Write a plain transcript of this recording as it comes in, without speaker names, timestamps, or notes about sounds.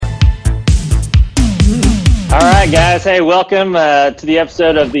right, guys. Hey, welcome to the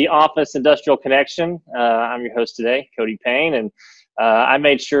episode of the Office Industrial Connection. I'm your host today, Cody Payne, and I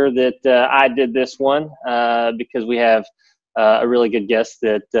made sure that I did this one because we have a really good guest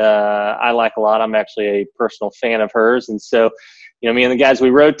that I like a lot. I'm actually a personal fan of hers, and so, me and the guys,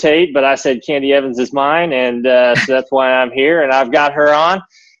 we rotate, but I said Candy Evans is mine, and so that's why I'm here, and I've got her on.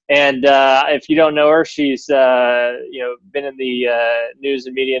 And if you don't know her, she's been in the news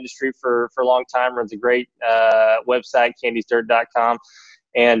and media industry for a long time. Runs a great website, candysdirt.com,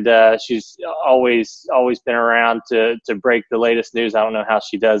 and she's always been around to break the latest news. I don't know how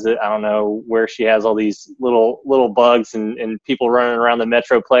she does it. I don't know where she has all these little bugs and people running around the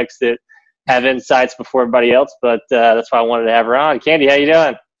Metroplex that have insights before everybody else. But that's why I wanted to have her on. Candy, how you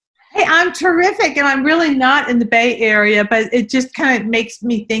doing? Hey, I'm terrific, and I'm really not in the Bay Area, but it just kind of makes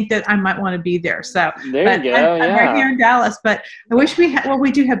me think that I might want to be there. So there you go. I'm right here in Dallas, but I wish we had. Well,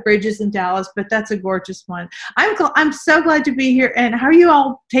 we do have bridges in Dallas, but that's a gorgeous one. I'm so glad to be here. And how are you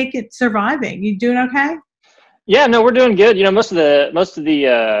all surviving? You doing okay? Yeah, no, we're doing good. Most of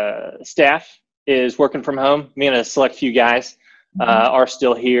the staff is working from home. Me and a select few guys are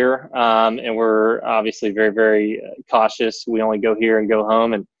still here, and we're obviously very, very cautious. We only go here and go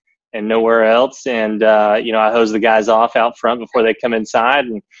home, and nowhere else. And, I hose the guys off out front before they come inside.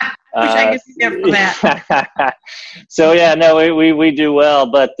 And, wish I could be there for that. So, yeah, no, we do well.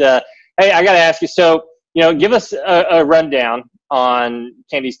 But, hey, I got to ask you, so, give us a rundown on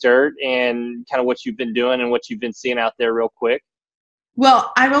Candace Dirt and kind of what you've been doing and what you've been seeing out there real quick.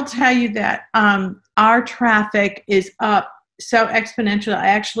 Well, I will tell you that our traffic is up so exponential. I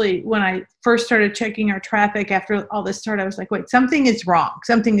actually, when I first started checking our traffic after all this started, I was like, wait, something is wrong,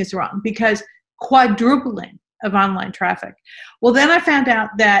 because quadrupling of online traffic. Well, then I found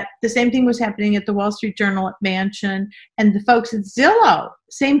out that the same thing was happening at the Wall Street Journal, at Mansion, and the folks at Zillow,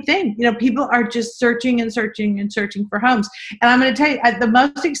 same thing. People are just searching and searching and searching for homes. And I'm going to tell you, the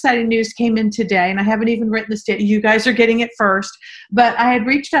most exciting news came in today, and I haven't even written this yet. You guys are getting it first. But I had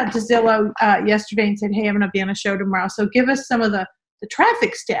reached out to Zillow yesterday and said, hey, I'm going to be on a show tomorrow. So give us some of the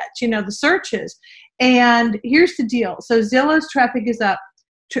traffic stats, the searches. And here's the deal. So Zillow's traffic is up.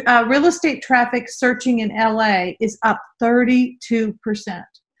 Real estate traffic searching in LA is up 32%.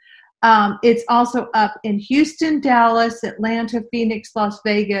 It's also up in Houston, Dallas, Atlanta, Phoenix, Las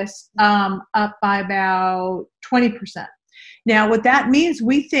Vegas, up by about 20%. Now, what that means,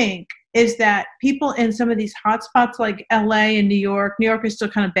 we think, is that people in some of these hotspots like LA and New York is still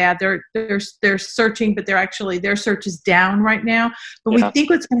kind of bad. They're searching, but their search is down right now. But we think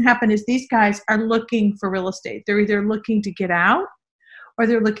what's going to happen is these guys are looking for real estate. They're either looking to get out or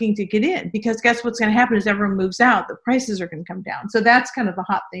they're looking to get in, because guess what's going to happen is everyone moves out, the prices are going to come down. So that's kind of the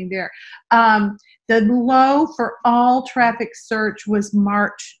hot thing there. The low for all traffic search was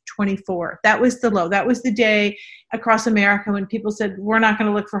March 24th. That was the low. That was the day across America when people said, we're not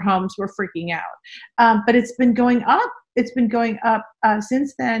going to look for homes, we're freaking out. But it's been going up. It's been going up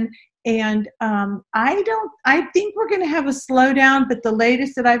since then. And I think we're going to have a slowdown, but the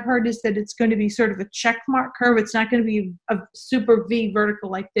latest that I've heard is that it's going to be sort of a check mark curve. It's not going to be a super V vertical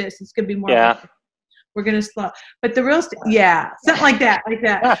like this. It's going to be more like we're going to slow. But the real estate, something like that.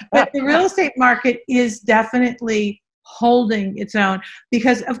 But the real estate market is definitely holding its own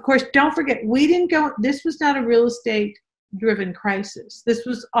because, of course, don't forget, this was not a real estate driven crisis. This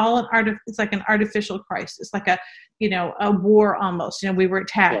was all it's like an artificial crisis, like a war almost. We were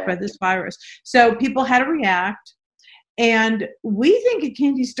attacked by this virus. So people had to react. And we think at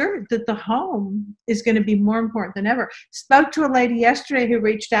Candace Dirt that the home is going to be more important than ever. Spoke to a lady yesterday who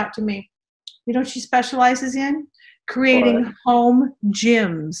reached out to me. You know what she specializes in? Creating home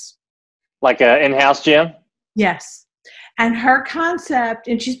gyms. Like an in-house gym? Yes. And her concept,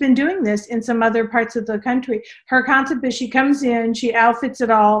 and she's been doing this in some other parts of the country, her concept is she comes in, she outfits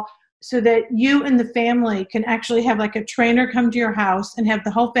it all so that you and the family can actually have like a trainer come to your house and have the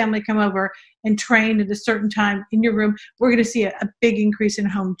whole family come over and train at a certain time in your room. We're going to see a big increase in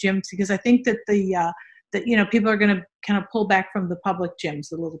home gyms because I think that people are going to kind of pull back from the public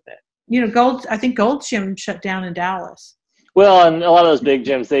gyms a little bit. I think Gold's Gym shut down in Dallas. Well, and a lot of those big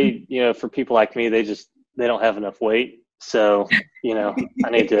gyms, they, for people like me, they don't have enough weight. So,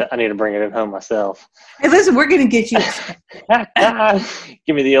 I need to bring it in home myself. Hey, listen, we're going to get you.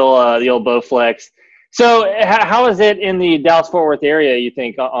 Give me the old Bowflex. So how is it in the Dallas-Fort Worth area, you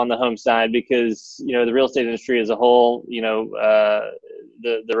think, on the home side? Because, the real estate industry as a whole,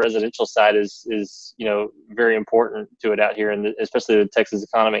 the residential side is very important to it out here, and especially the Texas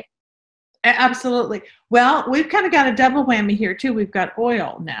economy. Absolutely. Well, we've kind of got a double whammy here, too. We've got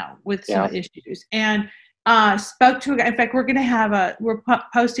oil now with some issues. And spoke to a guy. In fact, we're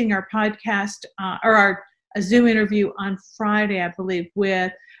posting our podcast or a Zoom interview on Friday, I believe,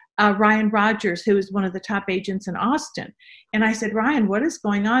 with Ryan Rogers, who is one of the top agents in Austin. And I said, Ryan, what is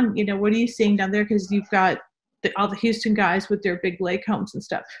going on? What are you seeing down there? Because you've got all the Houston guys with their big lake homes and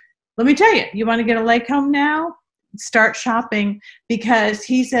stuff. Let me tell you, you want to get a lake home now? Start shopping, because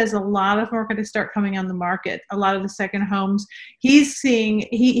he says a lot of them are going to start coming on the market. A lot of the second homes he's seeing,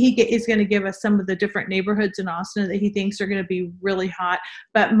 he is going to give us some of the different neighborhoods in Austin that he thinks are going to be really hot.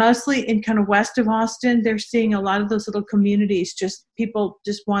 But mostly in kind of west of Austin, they're seeing a lot of those little communities, just people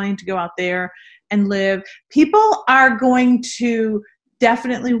just wanting to go out there and live. People are going to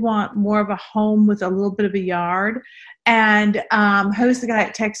definitely want more of a home with a little bit of a yard. And who's the guy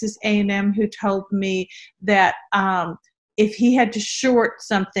at Texas A&M who told me that if he had to short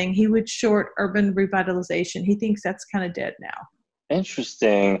something, he would short urban revitalization. He thinks that's kind of dead now.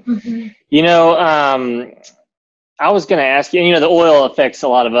 Interesting. Mm-hmm. I was going to ask you, the oil affects a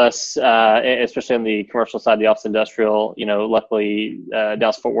lot of us, especially on the commercial side, the office industrial. Luckily,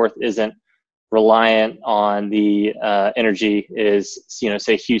 Dallas-Fort Worth isn't reliant on the energy is,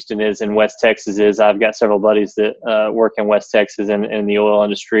 say Houston is and West Texas is. I've got several buddies that work in West Texas in the oil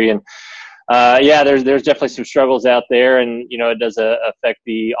industry. And there's definitely some struggles out there, and, it does affect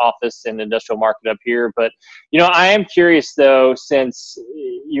the office and industrial market up here. But, I am curious though, since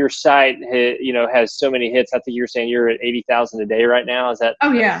your site, has so many hits. I think you were saying you're at 80,000 a day right now. Is that?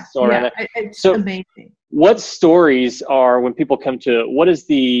 Oh yeah. It's so amazing. What stories are, when people come to it, what is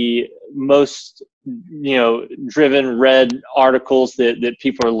the most, driven read articles that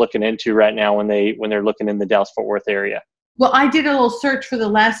people are looking into right now when they're looking in the Dallas-Fort Worth area? Well, I did a little search for the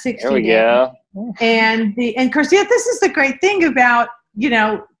last 60 days. There we go. And of course, this is the great thing about,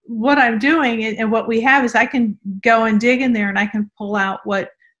 what I'm doing and what we have is I can go and dig in there and I can pull out what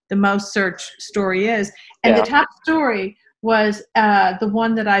the most searched story is. And the top story was the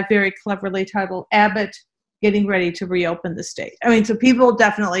one that I very cleverly titled Abbott getting ready to reopen the state. I mean, so people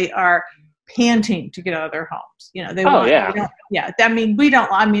definitely are panting to get out of their homes. They want, I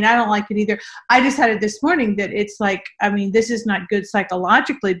don't like it either. I decided this morning that it's like, this is not good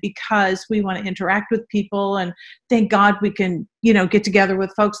psychologically, because we want to interact with people, and thank God we can, get together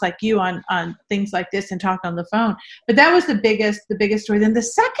with folks like you on things like this and talk on the phone. But that was the biggest story. Then the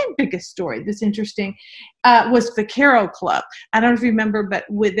second biggest story that's interesting was Vaquero Club. I don't know if you remember, but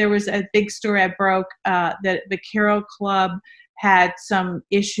there was a big story I broke that Vaquero Club had some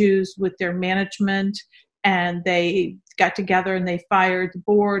issues with their management, and they got together and they fired the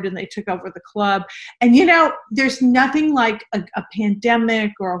board and they took over the club. And, there's nothing like a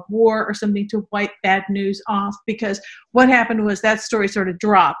pandemic or a war or something to wipe bad news off, because what happened was that story sort of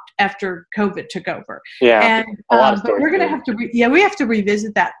dropped after COVID took over. Yeah. And but we're going to have to, we have to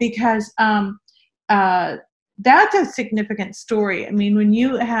revisit that, because that's a significant story. I mean, when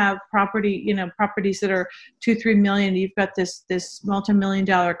you have properties that are $2-3 million, you've got this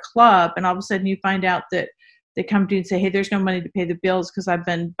multi-million-dollar club, and all of a sudden you find out that they come to you and say, hey, there's no money to pay the bills because I've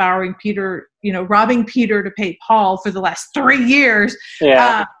been robbing Peter to pay Paul for the last 3 years.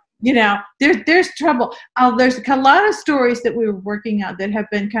 Yeah. There's trouble. There's a lot of stories that we were working on that have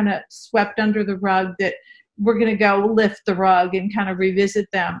been kind of swept under the rug that we're going to go lift the rug and kind of revisit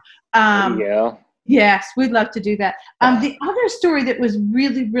them. Yes, we'd love to do that. The other story that was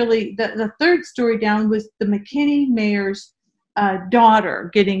really, really, the third story down was the McKinney mayor's daughter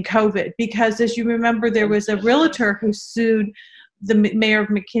getting COVID, because as you remember, there was a realtor who sued the mayor of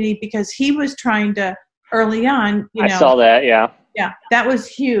McKinney because he was trying to, early on, I saw that, yeah. Yeah, that was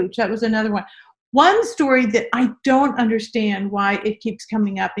huge. That was another one. One story that I don't understand why it keeps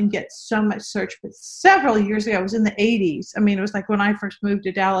coming up and gets so much search, but several years ago, it was in the 80s. I mean, it was like when I first moved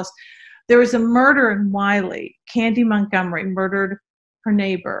to Dallas. There was a murder in Wiley. Candy Montgomery murdered her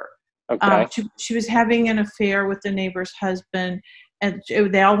neighbor. Okay. She was having an affair with the neighbor's husband, and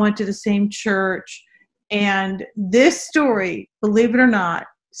they all went to the same church. And this story, believe it or not,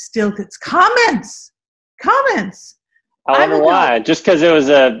 still gets comments. I wonder why. Just because it was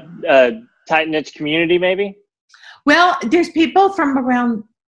a tight-knit community, maybe? Well, there's people from around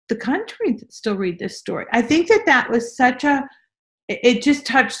the country that still read this story. I think that was it just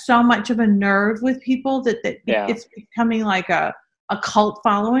touched so much of a nerve with people that it's becoming like a cult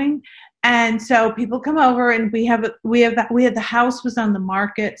following. And so people come over, and we had the house was on the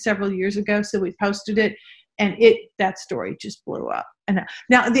market several years ago, so we posted it, and that story just blew up. And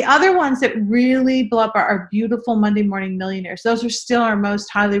now the other ones that really blow up are beautiful Monday Morning Millionaires. Those are still our most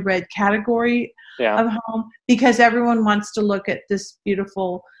highly read category of home, because everyone wants to look at this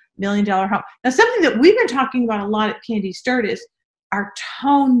beautiful $1 million home. Now, something that we've been talking about a lot at Candy Sturt is our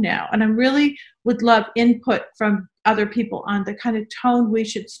tone now, and I really would love input from other people on the kind of tone we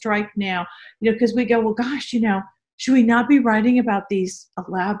should strike now, because we go, well, gosh, should we not be writing about these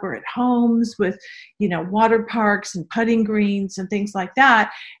elaborate homes with, water parks and putting greens and things like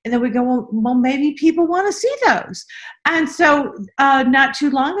that? And then we go, well, maybe people want to see those. And so not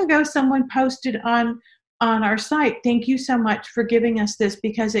too long ago, someone posted on our site, thank you so much for giving us this,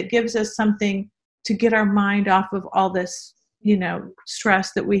 because it gives us something to get our mind off of all this,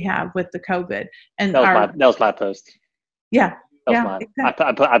 stress that we have with the COVID. And that was my post. Yeah. That was mine.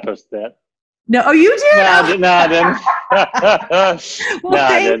 Exactly. I posted that. No, oh, you did? No, I didn't. Well,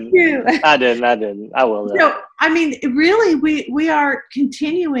 thank you. I didn't. I will. No, I mean, really, we are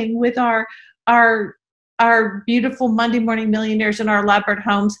continuing with our beautiful Monday Morning Millionaires in our elaborate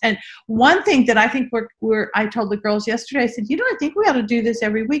homes. And one thing that I think I told the girls yesterday, I said, I think we ought to do this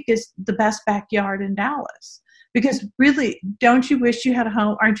every week, is the best backyard in Dallas. Because really, don't you wish you had a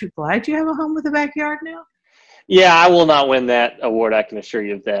home? Aren't you glad you have a home with a backyard now? Yeah, I will not win that award. I can assure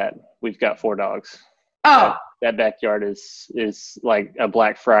you of that. We've got 4 dogs. Oh, that backyard is like a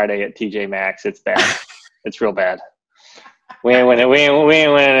Black Friday at TJ Maxx. It's bad. It's real bad. We ain't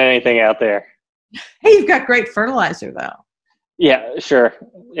winning anything out there. Hey, you've got great fertilizer though. Yeah, sure.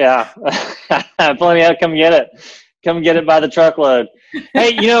 Yeah, plenty of. Come get it. Come get it by the truckload.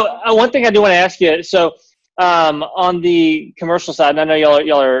 Hey, one thing I do want to ask you. So, on the commercial side, and I know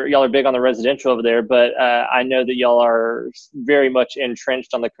y'all are big on the residential over there, but I know that y'all are very much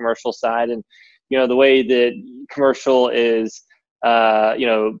entrenched on the commercial side, and the way that commercial is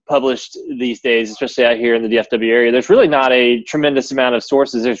published these days, especially out here in the DFW area, there's really not a tremendous amount of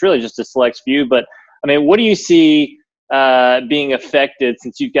sources. There's really just a select few. But I mean, what do you see being affected,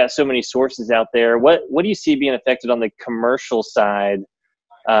 since you've got so many sources out there? What do you see being affected on the commercial side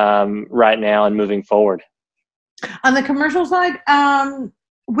right now and moving forward? On the commercial side,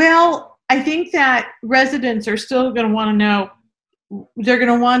 well, I think that residents are still going to want to know. They're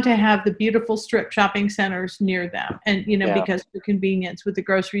going to want to have the beautiful strip shopping centers near them, and because of the convenience with the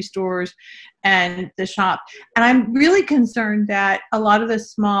grocery stores and the shop. And I'm really concerned that a lot of the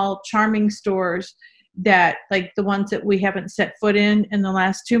small charming stores, that like the ones that we haven't set foot in the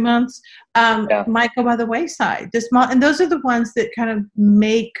last 2 months, might go by the wayside. And those are the ones that kind of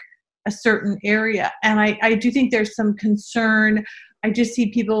make a certain area. And I do think there's some concern. I just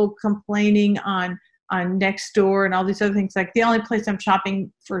see people complaining on Nextdoor and all these other things. Like, the only place I'm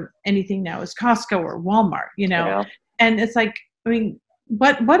shopping for anything now is Costco or Walmart, And it's like, I mean,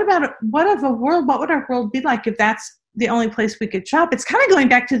 what would our world be like if that's the only place we could shop? It's kind of going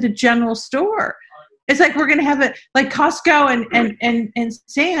back to the general store. It's like we're going to have it like Costco and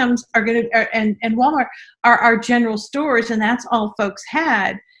Sam's are going to, and Walmart are our general stores, and that's all folks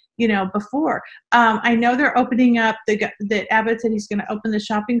had, before. I know they're opening up, that Abbott said he's going to open the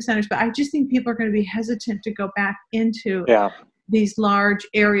shopping centers, but I just think people are going to be hesitant to go back into these large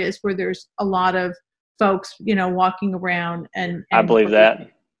areas where there's a lot of folks, walking around and I believe that.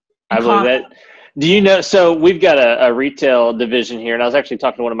 Do you know, so we've got a retail division here, and I was actually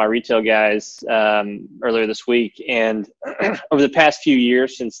talking to one of my retail guys earlier this week, and over the past few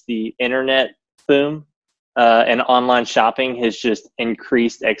years, since the internet boom, and online shopping has just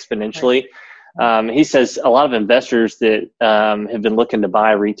increased exponentially. He says a lot of investors that have been looking to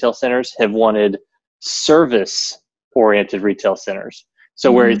buy retail centers have wanted service-oriented retail centers.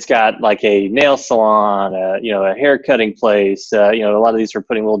 So where it's got like a nail salon, a hair cutting place, a lot of these are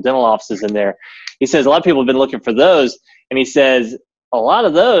putting little dental offices in there. He says a lot of people have been looking for those, and he says a lot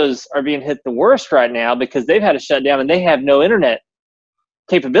of those are being hit the worst right now because they've had to shut down and they have no internet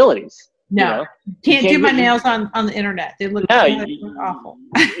capabilities. No, can't do my nails on the internet. They look awful.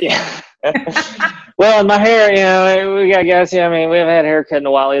 Yeah. Well, and my hair, we got guys. We haven't had a haircut in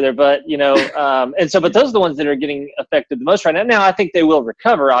a while either. But but those are the ones that are getting affected the most right now. Now, I think they will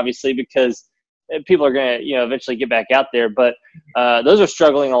recover, obviously, because people are going to, eventually get back out there. But those are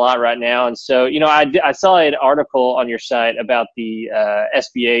struggling a lot right now. And so, I saw an article on your site about the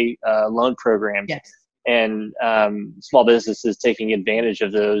SBA loan program. Yes. And small businesses taking advantage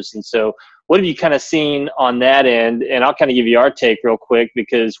of those. And so what have you kind of seen on that end? And I'll kind of give you our take real quick,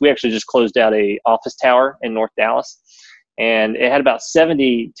 because we actually just closed out a office tower in North Dallas, and it had about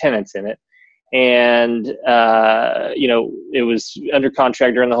 70 tenants in it. And, it was under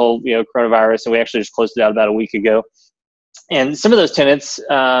contract during the whole, coronavirus, and we actually just closed it out about a week ago. And some of those tenants,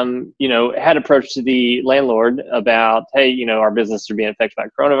 had approached the landlord about, hey, our businesses are being affected by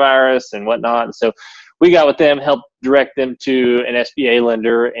coronavirus and whatnot. And so we got with them, helped direct them to an SBA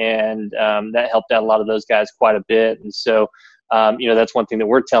lender, and that helped out a lot of those guys quite a bit. And so, that's one thing that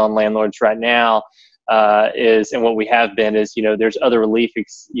we're telling landlords right now is, and what we have been is, there's other relief,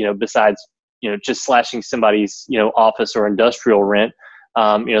 besides just slashing somebody's, office or industrial rent.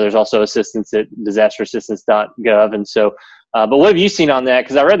 There's also assistance at disasterassistance.gov. And so, but what have you seen on that?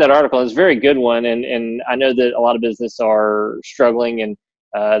 Because I read that article. It's a very good one. And I know that a lot of business are struggling, and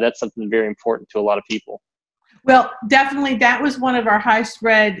that's something very important to a lot of people. Well, definitely. That was one of our highest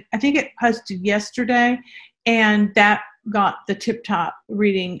read. I think it posted yesterday, and that got the tip top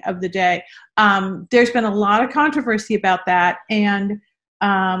reading of the day. There's been a lot of controversy about that. And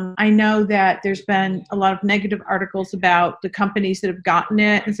I know that there's been a lot of negative articles about the companies that have gotten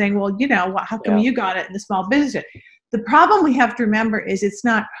it and saying, well, how come you got it in the small business? The problem we have to remember is it's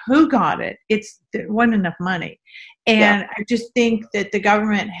not who got it. It's there wasn't enough money. And I just think that the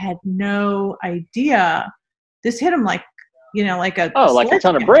government had no idea. This hit them like a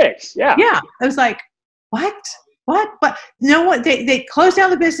ton of bricks. Yeah. Yeah. It was like, what? But what? They closed down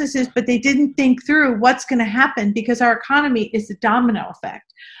the businesses, but they didn't think through what's going to happen, because our economy is a domino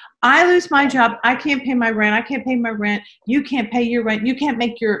effect. I lose my job. I can't pay my rent. I can't pay my rent. You can't pay your rent. You can't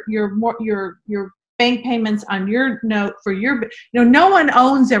make your bank payments on your note for your, no one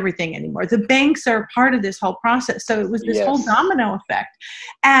owns everything anymore. The banks are part of this whole process. So it was this whole domino effect.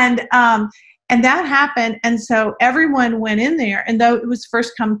 And that happened. And so everyone went in there, and though it was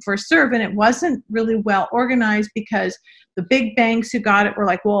first come, first serve, and it wasn't really well organized, because the big banks who got it were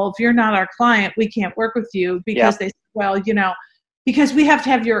like, well, if you're not our client, we can't work with you, because they said, well, because we have to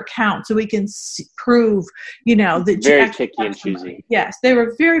have your account so we can prove, that very picky and choosy. Yes, they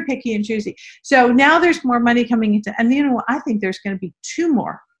were very picky and choosy. So now there's more money coming into, and I think there's going to be 2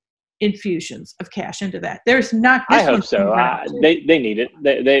 more infusions of cash into that. There's not. I hope so. They need it.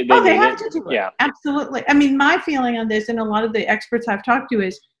 They have to do it. Yeah, absolutely. I mean, my feeling on this, and a lot of the experts I've talked to,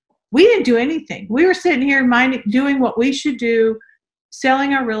 is we didn't do anything. We were sitting here doing what we should do,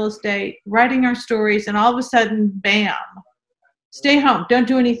 selling our real estate, writing our stories, and all of a sudden, bam, stay home, don't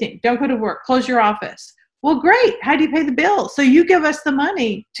do anything, don't go to work, close your office. Well, great. How do you pay the bills? So you give us the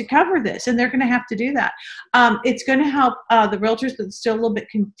money to cover this, and they're going to have to do that. It's going to help the realtors, but it's still a little bit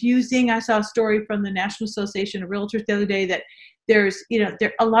confusing. I saw a story from the National Association of Realtors the other day that there's,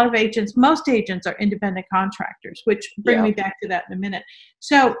 there a lot of agents, most agents are independent contractors, which bring me back to that in a minute.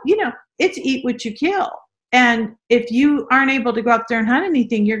 So, it's eat what you kill. And if you aren't able to go out there and hunt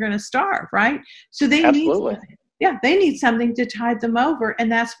anything, you're going to starve, right? So they need something. Yeah, they need something to tide them over,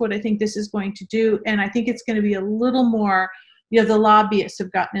 and that's what I think this is going to do. And I think it's going to be a little more, the lobbyists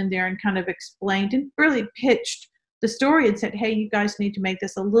have gotten in there and kind of explained and really pitched the story and said, hey, you guys need to make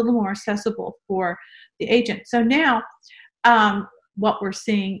this a little more accessible for the agent. So now what we're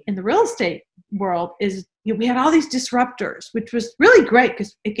seeing in the real estate world is we had all these disruptors, which was really great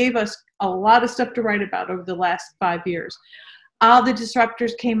because it gave us a lot of stuff to write about over the last 5 years. All the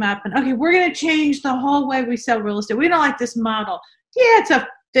disruptors came up and, okay, we're going to change the whole way we sell real estate. We don't like this model. Yeah, it's a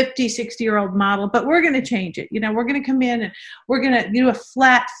 50, 60-year-old model, but we're going to change it. We're going to come in and we're going to do a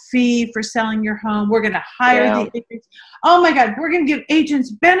flat fee for selling your home. We're going to hire the agents. Oh, my God, we're going to give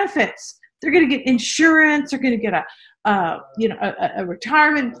agents benefits. They're going to get insurance. They're going to get a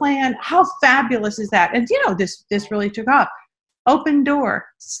retirement plan. How fabulous is that? And, this really took off. Open door,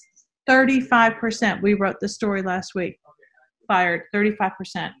 35%. We wrote the story last week. Fired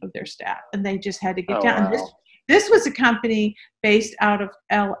 35% of their staff, and they just had to get down. Wow. This was a company based out of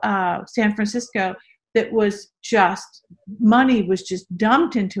San Francisco that was money was just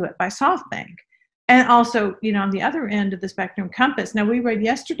dumped into it by SoftBank. And also, on the other end of the spectrum, Compass. Now, we read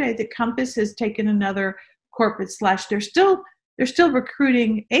yesterday that Compass has taken another corporate slash. They're still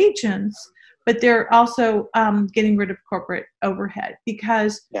recruiting agents, but they're also getting rid of corporate overhead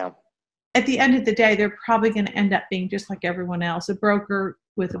because at the end of the day, they're probably going to end up being just like everyone else, a broker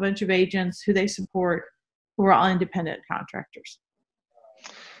with a bunch of agents who they support who are all independent contractors.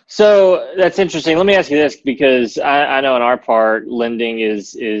 So that's interesting. Let me ask you this, because I know on our part, lending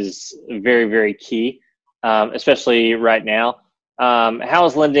is very, very key, especially right now. How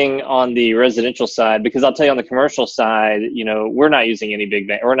is lending on the residential side? Because I'll tell you on the commercial side, we're not using any big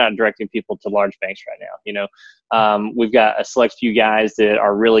bank. We're not directing people to large banks right now. We've got a select few guys that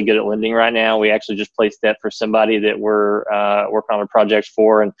are really good at lending right now. We actually just placed debt for somebody that we're working on a project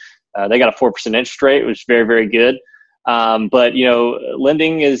for, and they got a 4% interest rate, which is very, very good. But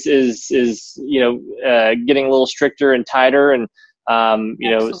lending is getting a little stricter and tighter, and some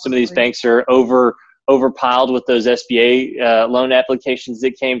of these banks are overpiled with those SBA loan applications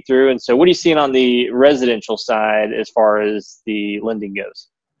that came through. And so what are you seeing on the residential side as far as the lending goes?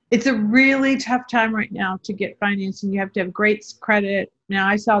 It's a really tough time right now to get financing. You have to have great credit. Now,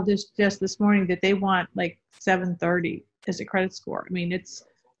 I saw this just this morning that they want like 730 as a credit score. I mean,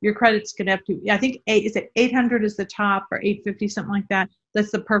 your credit's going to have to, I think 800 is the top, or 850, something like that.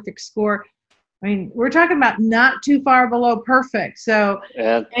 That's the perfect score. I mean, we're talking about not too far below perfect. So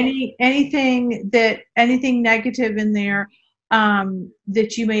anything negative in there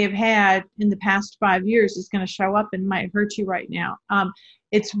that you may have had in the past 5 years is going to show up and might hurt you right now.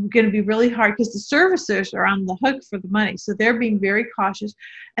 It's going to be really hard because the servicers are on the hook for the money. So they're being very cautious.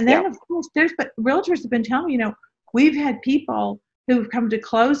 And then, of course, but realtors have been telling me, we've had people who've come to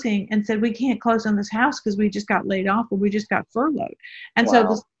closing and said, we can't close on this house because we just got laid off or we just got furloughed. And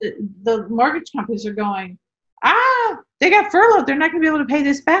so the mortgage companies are going, they got furloughed. They're not going to be able to pay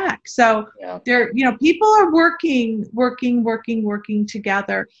this back. So they're, people are working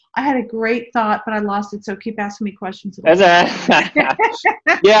together. I had a great thought, but I lost it. So keep asking me questions. Yeah.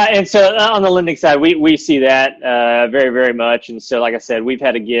 And so on the lending side, we see that very, very much. And so, like I said, we've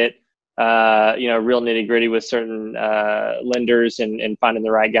had to get, real nitty gritty with certain lenders and finding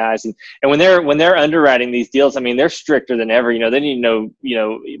the right guys. And when they're underwriting these deals, I mean, they're stricter than ever. They need to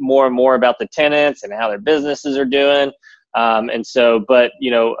know, more and more about the tenants and how their businesses are doing. And so, but,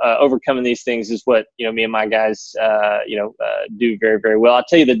 overcoming these things is what, me and my guys, do very, very well. I'll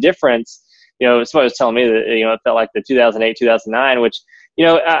tell you the difference, somebody was telling me that, it felt like the 2008, 2009, which,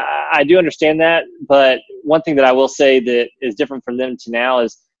 I do understand that. But one thing that I will say that is different from then to now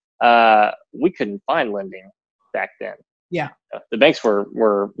is, we couldn't find lending back then. Yeah. The banks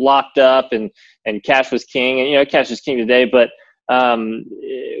were locked up and cash was king, and, cash is king today, but,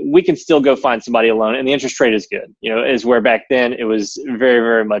 we can still go find somebody a loan and the interest rate is good, is where back then it was very,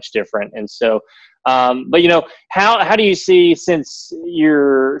 very much different. And so, but how do you see, since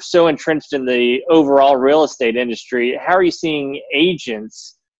you're so entrenched in the overall real estate industry, how are you seeing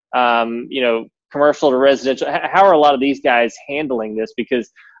agents, commercial to residential, how are a lot of these guys handling this?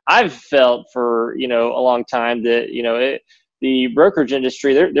 Because I've felt for, a long time that, the brokerage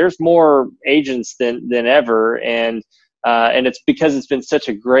industry, there's more agents than ever. And it's because it's been such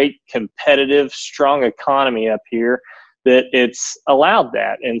a great competitive, strong economy up here that it's allowed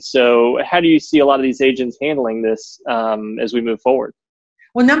that. And so how do you see a lot of these agents handling this as we move forward?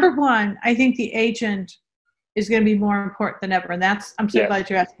 Well, number one, I think the agent is going to be more important than ever. And I'm so glad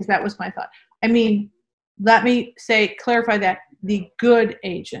you asked, because that was my thought. I mean, let me clarify that. The good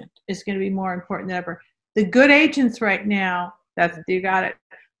agent is going to be more important than ever. The good agents right now, you got it,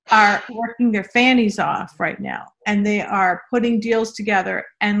 are working their fannies off right now. And they are putting deals together.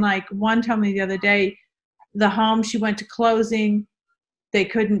 And like one told me the other day, the home she went to closing, they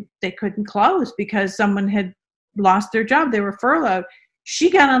couldn't close because someone had lost their job. They were furloughed. She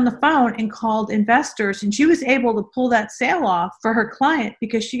got on the phone and called investors, and she was able to pull that sale off for her client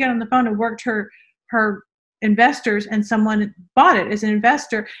because she got on the phone and worked her investors, and someone bought it as an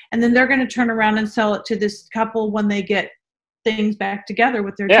investor, and then they're going to turn around and sell it to this couple when they get things back together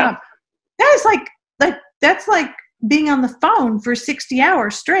with their job. That is that's like being on the phone for 60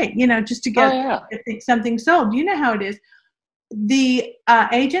 hours straight, just to get something sold. You know how it is. The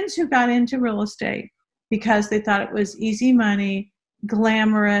agents who got into real estate because they thought it was easy money,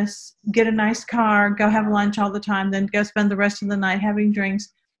 glamorous, get a nice car, go have lunch all the time, then go spend the rest of the night having drinks,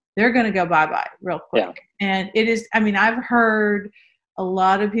 they're going to go bye-bye real quick. Yeah. And it is, I've heard a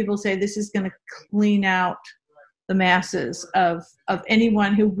lot of people say this is going to clean out the masses of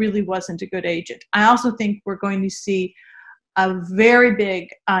anyone who really wasn't a good agent. I also think we're going to see a very big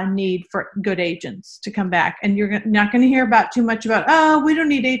need for good agents to come back. And you're not going to hear too much about, we don't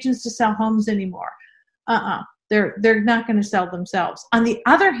need agents to sell homes anymore. They're not going to sell themselves. On the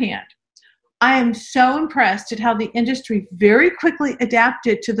other hand, I am so impressed at how the industry very quickly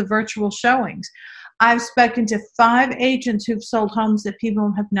adapted to the virtual showings. I've spoken to 5 agents who've sold homes that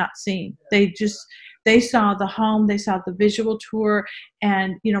people have not seen. They saw the home, they saw the visual tour,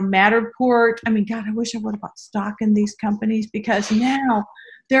 and Matterport. God, I wish I would have bought stock in these companies because now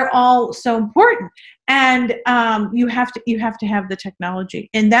they're all so important. And you have to have the technology,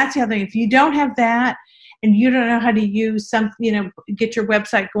 and that's the other thing. If you don't have that, and you don't know how to use get your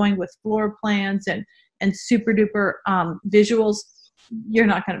website going with floor plans and super duper visuals, you're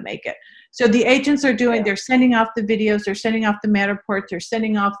not going to make it. So the agents are they're sending off the videos, they're sending off the Matterport, they're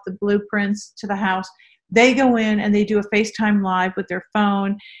sending off the blueprints to the house. They go in and they do a FaceTime live with their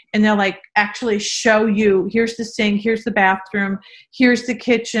phone, and they'll actually show you, here's the sink, here's the bathroom, here's the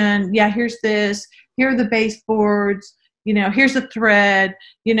kitchen, here's this, here are the baseboards, here's a thread,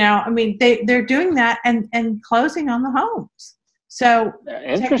 they're doing that and closing on the homes. So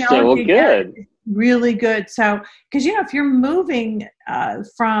interesting. Well, good. Really good. So, because, if you're moving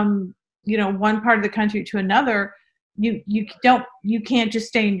from, one part of the country to another, you can't just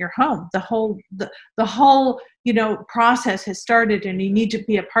stay in your home. The whole process has started, and you need to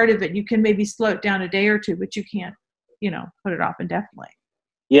be a part of it. You can maybe slow it down a day or two, but you can't, put it off indefinitely.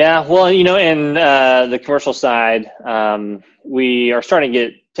 Yeah, well, in the commercial side, we are starting to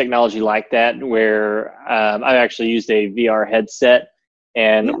get technology like that where I've actually used a VR headset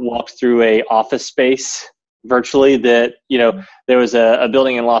and Yeah. walked through a office space virtually that, there was a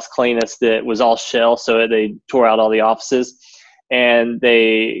building in Las Colinas that was all shell, so they tore out all the offices. And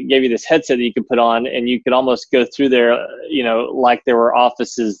they gave you this headset that you could put on, and you could almost go through there, like there were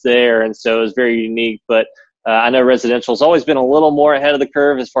offices there. And so it was very unique. But I know residential has always been a little more ahead of the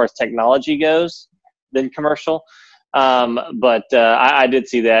curve as far as technology goes than commercial. But I did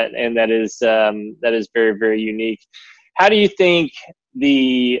see that, and that is very, very unique. How do you think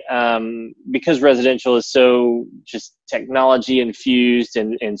because residential is so just technology infused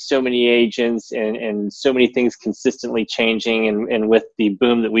and so many agents and so many things consistently changing and with the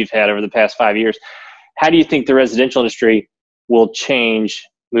boom that we've had over the past 5 years, how do you think the residential industry will change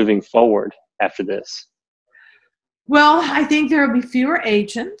moving forward after this? Well, I think there will be fewer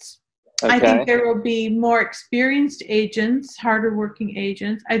agents. Okay. I think there will be more experienced agents, harder working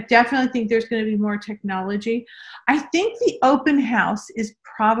agents. I definitely think there's going to be more technology. I think the open house is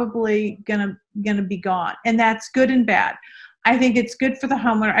probably going to be gone, and that's good and bad. I think it's good for the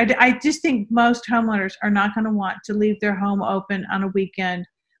homeowner. I just think most homeowners are not going to want to leave their home open on a weekend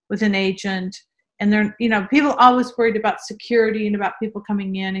with an agent. And they're, people always worried about security and about people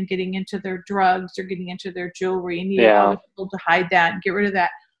coming in and getting into their drugs or getting into their jewelry, and you always able to hide that and get rid of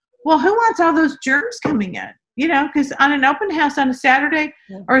that. Well, who wants all those germs coming in? Because on an open house on a Saturday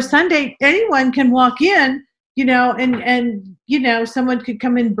or a Sunday, anyone can walk in, and someone could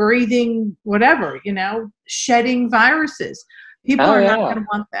come in breathing whatever, shedding viruses. People are not going to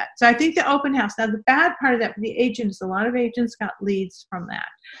want that. So I think the open house. Now, the bad part of that for the agents, a lot of agents got leads from that.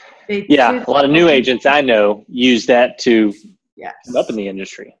 A lot of new agents I know use that to come up in the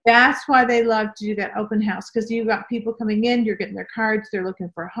industry. That's why they love to do that open house, because you've got people coming in, you're getting their cards, they're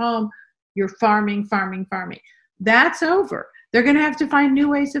looking for a home, you're farming. That's over. They're going to have to find new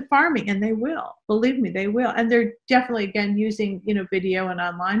ways of farming, and they will. Believe me, they will. And they're definitely, again, using, video and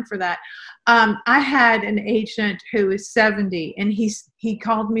online for that. I had an agent who is 70, and he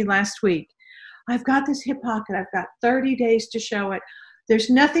called me last week. I've got this hip pocket. I've got 30 days to show it. There's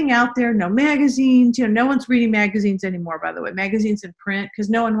nothing out there, no magazines. No one's reading magazines anymore, by the way, magazines in print, because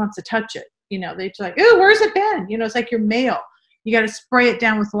no one wants to touch it. They're just like, oh, where's it been? It's like your mail. You got to spray it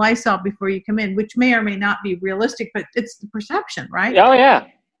down with Lysol before you come in, which may or may not be realistic, but it's the perception, right? Oh, yeah.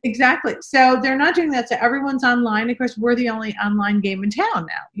 Exactly. So they're not doing that. So everyone's online. Of course, we're the only online game in town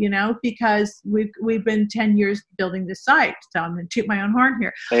now, because we've been 10 years building this site. So I'm going to toot my own horn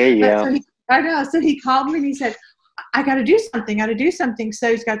here. There you go. I know. So he called me and he said, I got to do something. So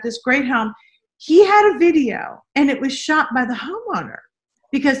he's got this great home. He had a video, and it was shot by the homeowner,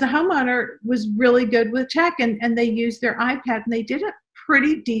 because the homeowner was really good with tech, and they used their iPad, and they did a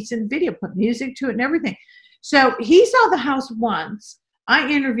pretty decent video, put music to it and everything. So he saw the house once. I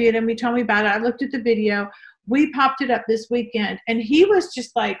interviewed him. He told me about it. I looked at the video. We popped it up this weekend, and he was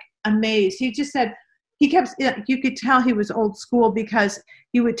just like amazed. He just said, you could tell he was old school, because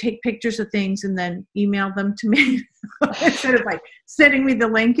he would take pictures of things and then email them to me instead of like sending me the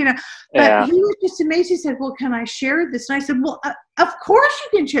link, But he was just amazed. He said, well, can I share this? And I said, well, of course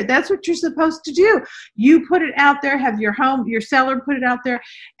you can share. That's what you're supposed to do. You put it out there, have your seller put it out there.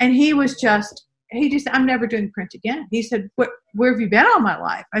 And I'm never doing print again. He said, where have you been all my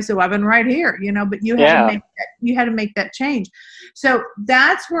life? I said, well, I've been right here, but you had to make that change. So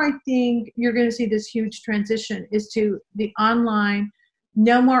that's where I think you're going to see this huge transition, is to the online,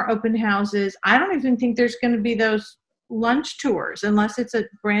 no more open houses. I don't even think there's going to be those lunch tours unless it's a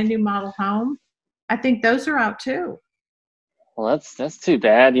brand new model home. I think those are out too. Well, that's too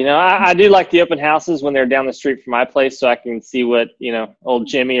bad. I do like the open houses when they're down the street from my place, so I can see what, old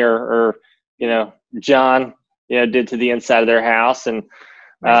Jimmy or John, did to the inside of their house. And,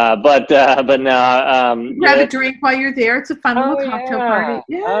 but no, grab a drink while you're there. It's a fun little cocktail party.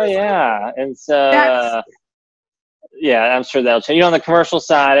 Yes. Oh yeah. And so, I'm sure that'll change. On the commercial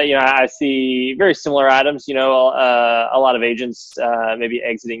side, I see very similar items, a lot of agents, maybe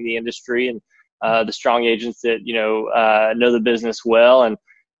exiting the industry, and, the strong agents that, know the business well. And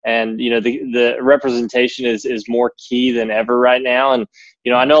the representation is more key than ever right now. And,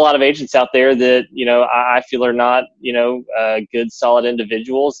 I know a lot of agents out there that, I feel are not, good, solid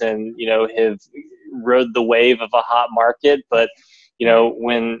individuals, and, have rode the wave of a hot market. But,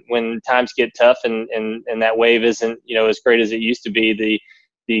 when times get tough and that wave isn't, as great as it used to be,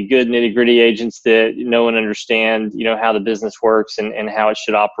 the good nitty-gritty agents that know and understand, how the business works and how it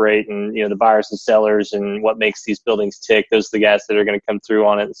should operate, and, the buyers and sellers and what makes these buildings tick, those are the guys that are going to come through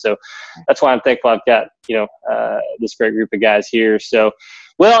on it. So that's why I'm thankful I've got, this great group of guys here. So,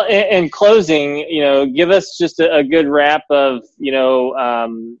 Well, in closing, give us just a good wrap of,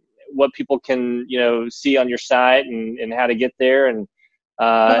 what people can, see on your site and how to get there and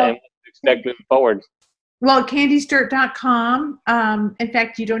what to expect moving forward. Well, candysdirt.com. In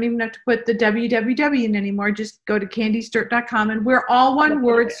fact, you don't even have to put the www in anymore. Just go to candysdirt.com, and we're all one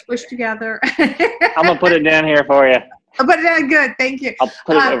word squished together. I'm going to put it down here for you. I'll put it down. Good. Thank you. I'll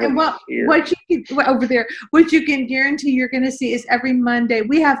put it over here. Over there. What you can guarantee you're going to see is every Monday.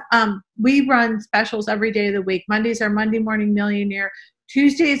 We run specials every day of the week. Mondays are Monday Morning Millionaire.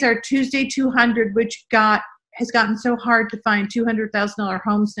 Tuesdays are Tuesday 200, which has gotten so hard to find $200,000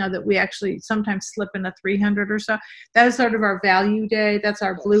 homes now that we actually sometimes slip into 300 or so. That is sort of our value day. That's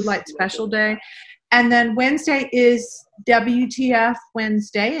our blue light special day. And then Wednesday is WTF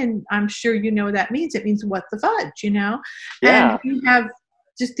Wednesday, and I'm sure you know what that means. It means what the fudge, Yeah. And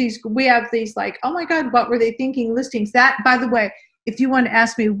we have these like, oh my God, what were they thinking listings? That, by the way, if you want to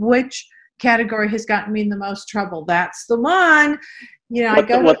ask me which category has gotten me in the most trouble, that's the one. Where are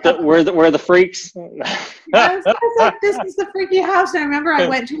the freaks? Yes, this is the freaky house. And I remember I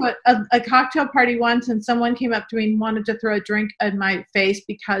went to a cocktail party once, and someone came up to me and wanted to throw a drink in my face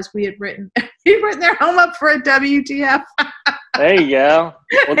because we had written their home up for a WTF. There you go.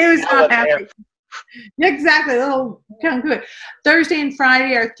 He was not happy. Exactly. A little come to it. Thursday and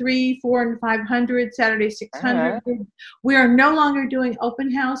Friday are 300, 400, and 500. Saturday 600. Right. We are no longer doing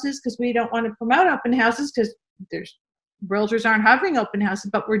open houses because we don't want to promote open houses because realtors aren't having open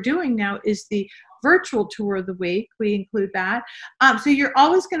houses. But we're doing now is the virtual tour of the week. We include that. So you're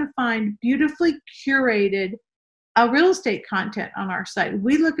always going to find beautifully curated real estate content on our site.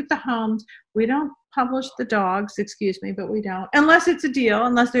 We look at the homes. We don't publish the dogs, but we don't, unless it's a deal,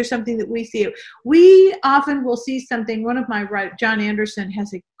 unless there's something that we see. We often will see something. One of my John Anderson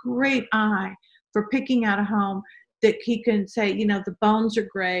has a great eye for picking out a home that he can say, the bones are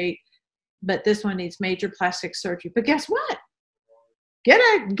great, but this one needs major plastic surgery. But guess what? Get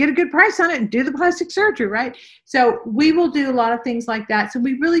a good price on it and do the plastic surgery, right? So we will do a lot of things like that. So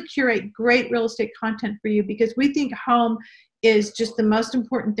we really curate great real estate content for you because we think home is just the most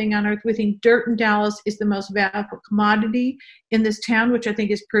important thing on earth. We think dirt in Dallas is the most valuable commodity in this town, which I think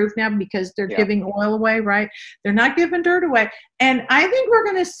is proved now because they're giving oil away, right? They're not giving dirt away. And I think we're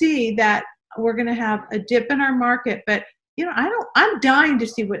going to see that we're going to have a dip in our market, but I'm dying to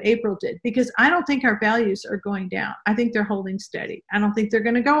see what April did because I don't think our values are going down. I think they're holding steady. I don't think they're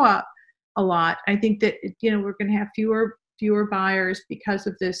going to go up a lot. I think that, we're going to have fewer buyers because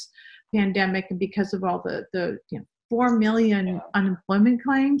of this pandemic and because of all the 4 million unemployment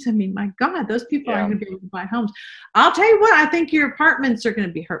claims. I mean, my God, those people aren't going to be able to buy homes. I'll tell you what, I think your apartments are going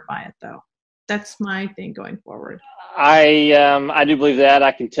to be hurt by it though. That's my thing going forward. I do believe that.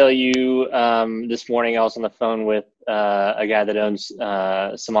 I can tell you this morning I was on the phone with a guy that owns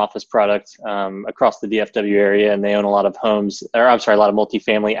some office products across the DFW area, and they own a lot of homes, a lot of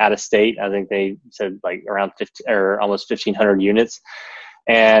multifamily out of state. I think they said like around 15 or almost 1,500 units,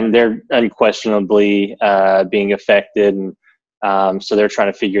 and they're unquestionably being affected. And so they're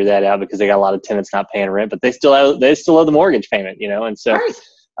trying to figure that out because they got a lot of tenants not paying rent, but they still owe the mortgage payment, and so. Right.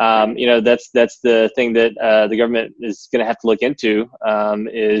 That's the thing that the government is going to have to look into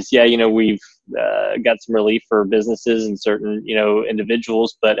we've got some relief for businesses and certain,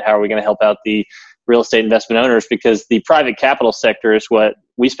 individuals, but how are we going to help out the real estate investment owners? Because the private capital sector is what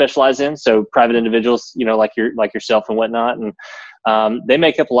we specialize in. So private individuals, like yourself and whatnot. And they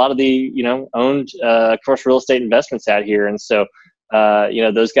make up a lot of the, owned commercial real estate investments out here. And so,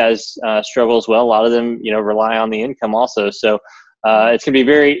 those guys struggle as well. A lot of them, rely on the income also. So, it's going to be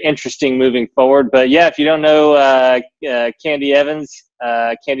very interesting moving forward. But yeah, if you don't know Candy Evans,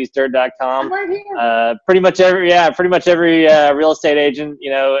 candysdirt.com. Pretty much every real estate agent,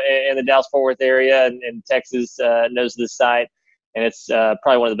 in the Dallas-Fort Worth area and Texas knows this site, and it's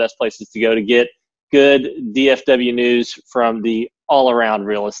probably one of the best places to go to get good DFW news from the all-around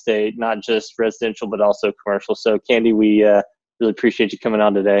real estate, not just residential but also commercial. So, Candy, we really appreciate you coming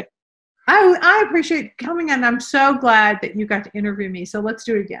on today. I appreciate coming on. I'm so glad that you got to interview me. So let's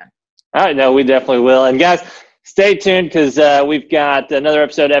do it again. All right. No, we definitely will. And guys, stay tuned because we've got another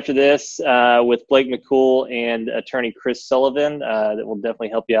episode after this with Blake McCool and attorney Chris Sullivan that will definitely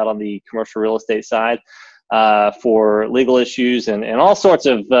help you out on the commercial real estate side for legal issues and all sorts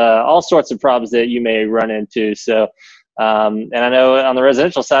of problems that you may run into. So, and I know on the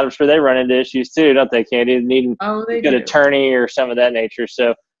residential side, I'm sure they run into issues too, don't they, Candy? Needing a good attorney or some of that nature.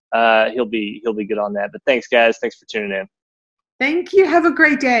 So, he'll be good on that. But thanks, guys. Thanks for tuning in. Thank you. Have a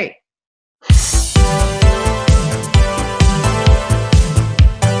great day.